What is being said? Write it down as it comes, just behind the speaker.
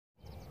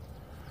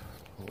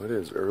Well, it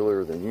is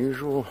earlier than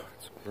usual.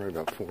 It's probably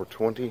about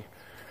 4:20.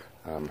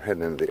 I'm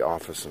heading into the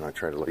office, and I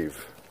try to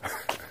leave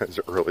as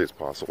early as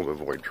possible to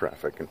avoid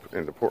traffic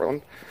into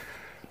Portland.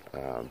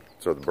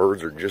 So the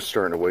birds are just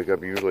starting to wake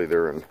up. Usually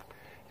they're in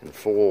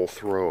full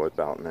throw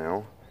about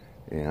now.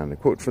 And the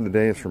quote for the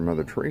day is from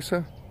Mother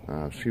Teresa.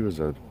 She was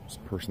a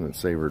person that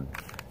savored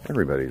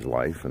everybody's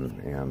life,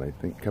 and I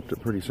think kept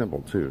it pretty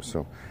simple too.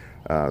 So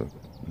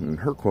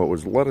her quote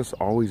was, "Let us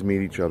always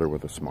meet each other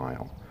with a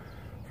smile,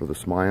 for the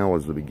smile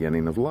is the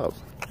beginning of love."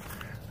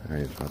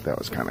 I thought that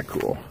was kind of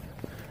cool.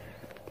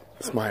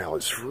 A smile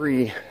is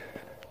free.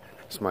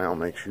 A smile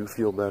makes you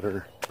feel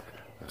better.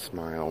 A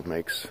smile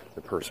makes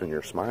the person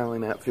you're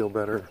smiling at feel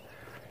better.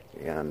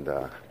 And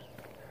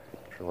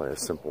it's really a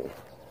simple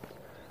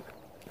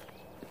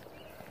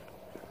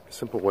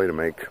way to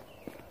make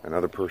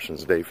another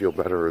person's day feel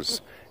better,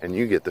 and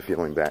you get the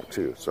feeling back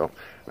too. So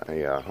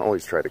I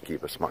always try to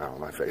keep a smile on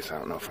my face. I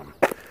don't know if I'm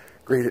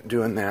great at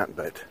doing that,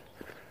 but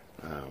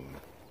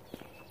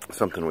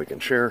something we can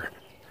share,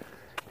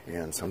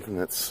 and something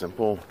that's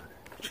simple,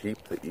 cheap,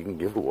 that you can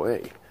give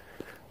away.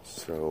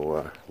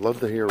 So love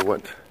to hear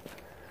what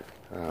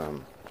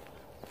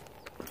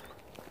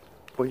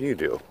you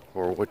do,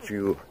 or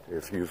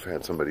if you've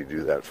had somebody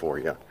do that for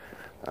you,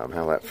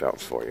 how that felt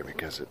for you,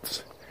 because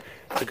it's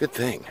a good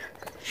thing.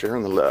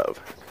 Sharing the love.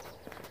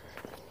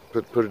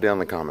 Put it down in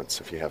the comments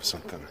if you have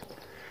something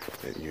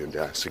that you'd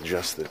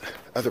suggest that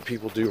other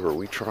people do or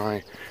we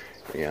try,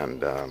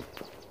 and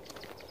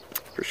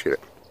appreciate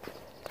it.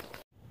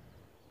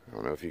 I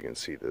don't know if you can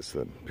see this.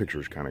 The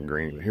picture's kind of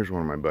grainy, but here's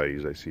one of my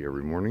buddies I see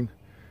every morning.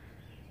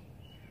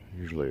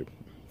 Usually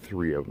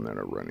 3 of them that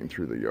are running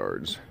through the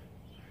yards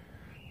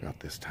about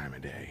this time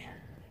of day.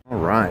 All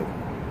right.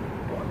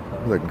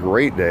 It was a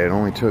great day. It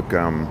only took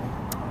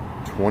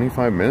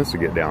 25 minutes to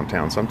get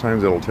downtown.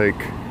 Sometimes it'll take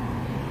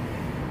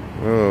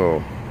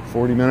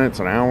 40 minutes,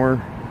 an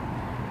hour.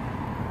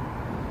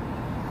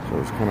 So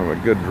it's kind of a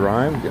good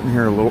drive. Getting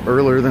here a little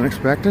earlier than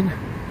expected.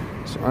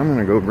 So I'm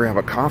gonna go grab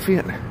a coffee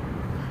at a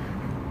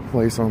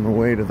place on the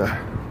way to the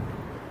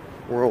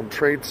World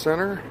Trade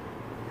Center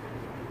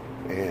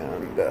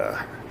and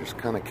just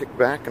kind of kick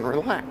back and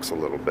relax a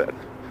little bit.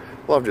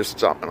 Love just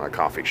stopping at a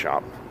coffee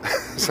shop.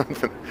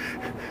 something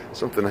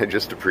I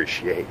just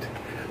appreciate.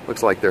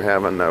 Looks like they're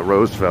having the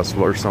Rose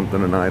Festival or something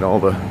tonight.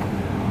 The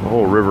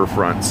whole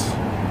riverfront's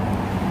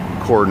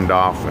cordoned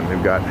off, and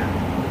they've got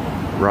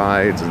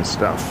rides and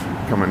stuff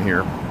coming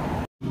here.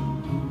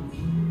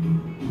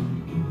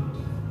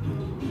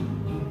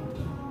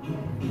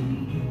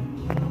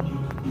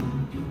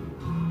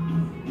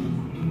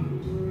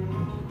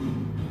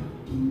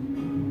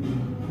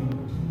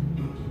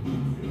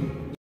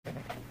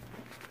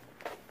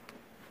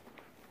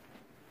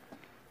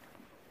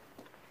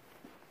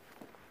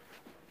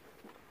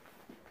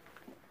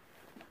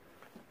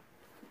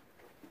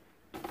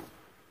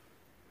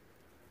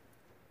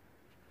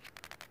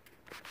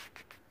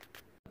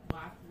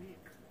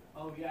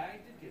 Oh yeah, I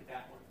did get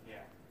that one.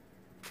 Yeah.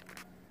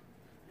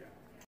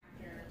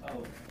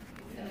 Oh.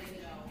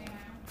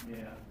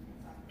 Yeah.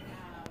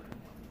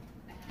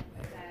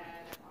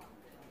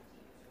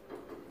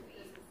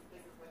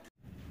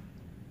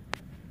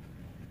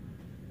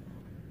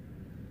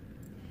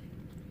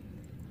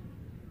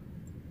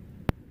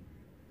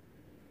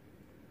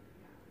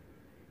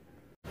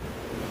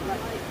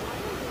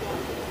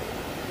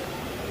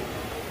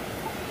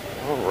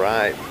 All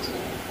right.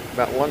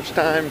 About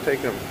lunchtime,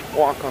 taking a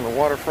walk on the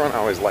waterfront. I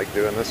always like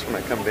doing this when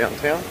I come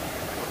downtown.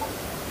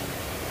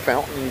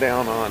 Fountain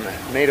down on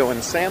Nato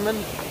and Salmon.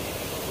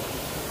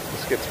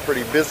 This gets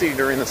pretty busy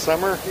during the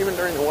summer, even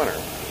during the winter.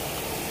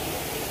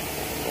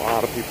 A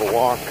lot of people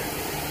walk.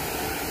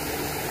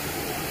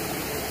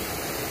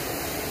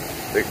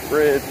 Big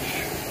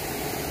bridge.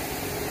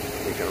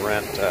 You can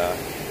rent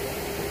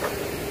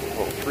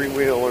little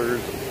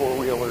 3-wheelers and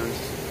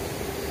 4-wheelers.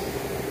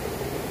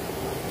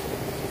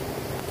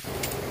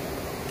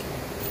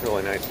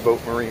 Really nice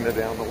boat marina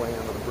down the way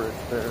under the bridge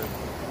there.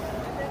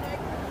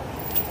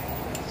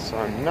 So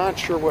I'm not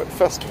sure what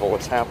festival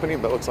is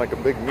happening, but it looks like a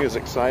big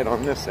music site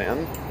on this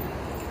end.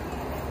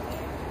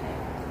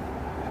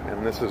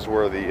 And this is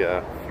where if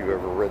you've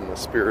ever ridden the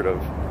Spirit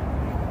of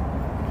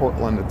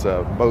Portland, it's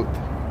a boat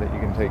that you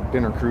can take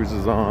dinner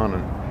cruises on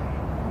and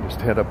just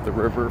head up the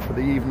river for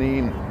the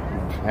evening.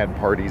 We've had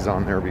parties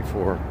on there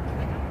before.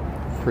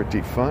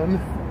 Pretty fun.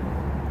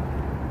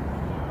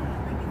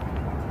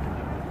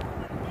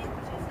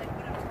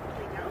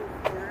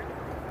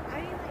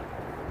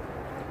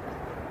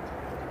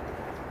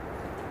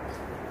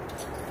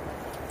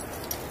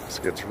 This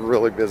gets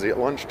really busy at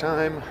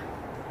lunchtime.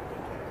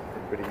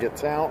 Everybody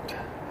gets out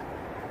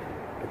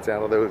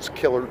of those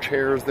killer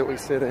chairs that we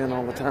sit in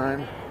all the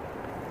time.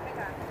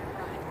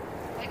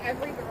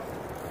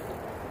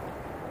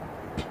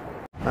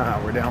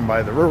 We're down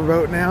by the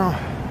riverboat now.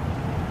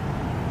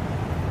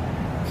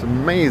 It's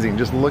amazing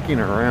just looking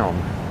around.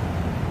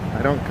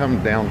 I don't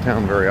come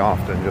downtown very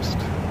often, just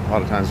a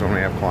lot of times when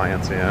we have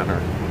clients in or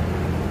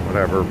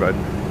whatever, but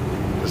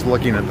just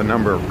looking at the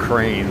number of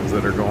cranes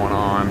that are going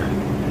on,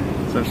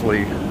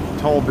 essentially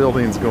tall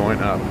buildings going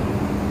up.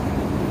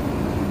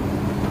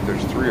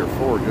 There's 3 or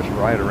 4 just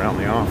right around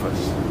the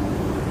office.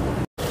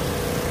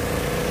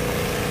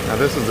 Now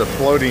this is a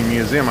floating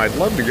museum. I'd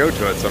love to go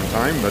to it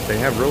sometime, but they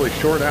have really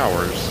short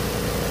hours.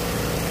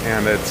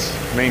 And it's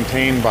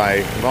maintained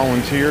by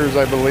volunteers,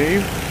 I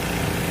believe.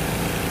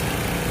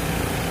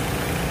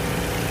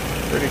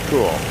 Pretty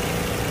cool.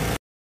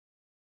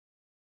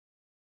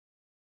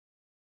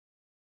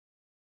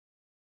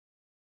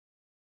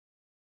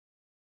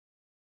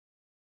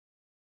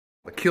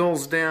 The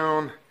kill's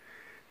down.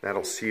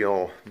 That'll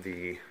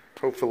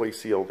hopefully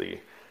seal the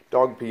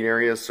dog peed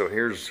areas. So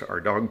here's our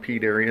dog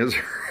peed areas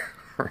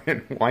are in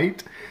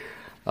white.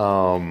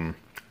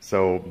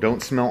 So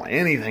don't smell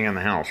anything in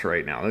the house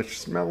right now. It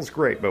smells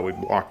great, but we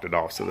blocked it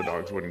off so the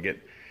dogs wouldn't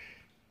get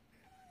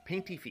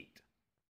painty feet.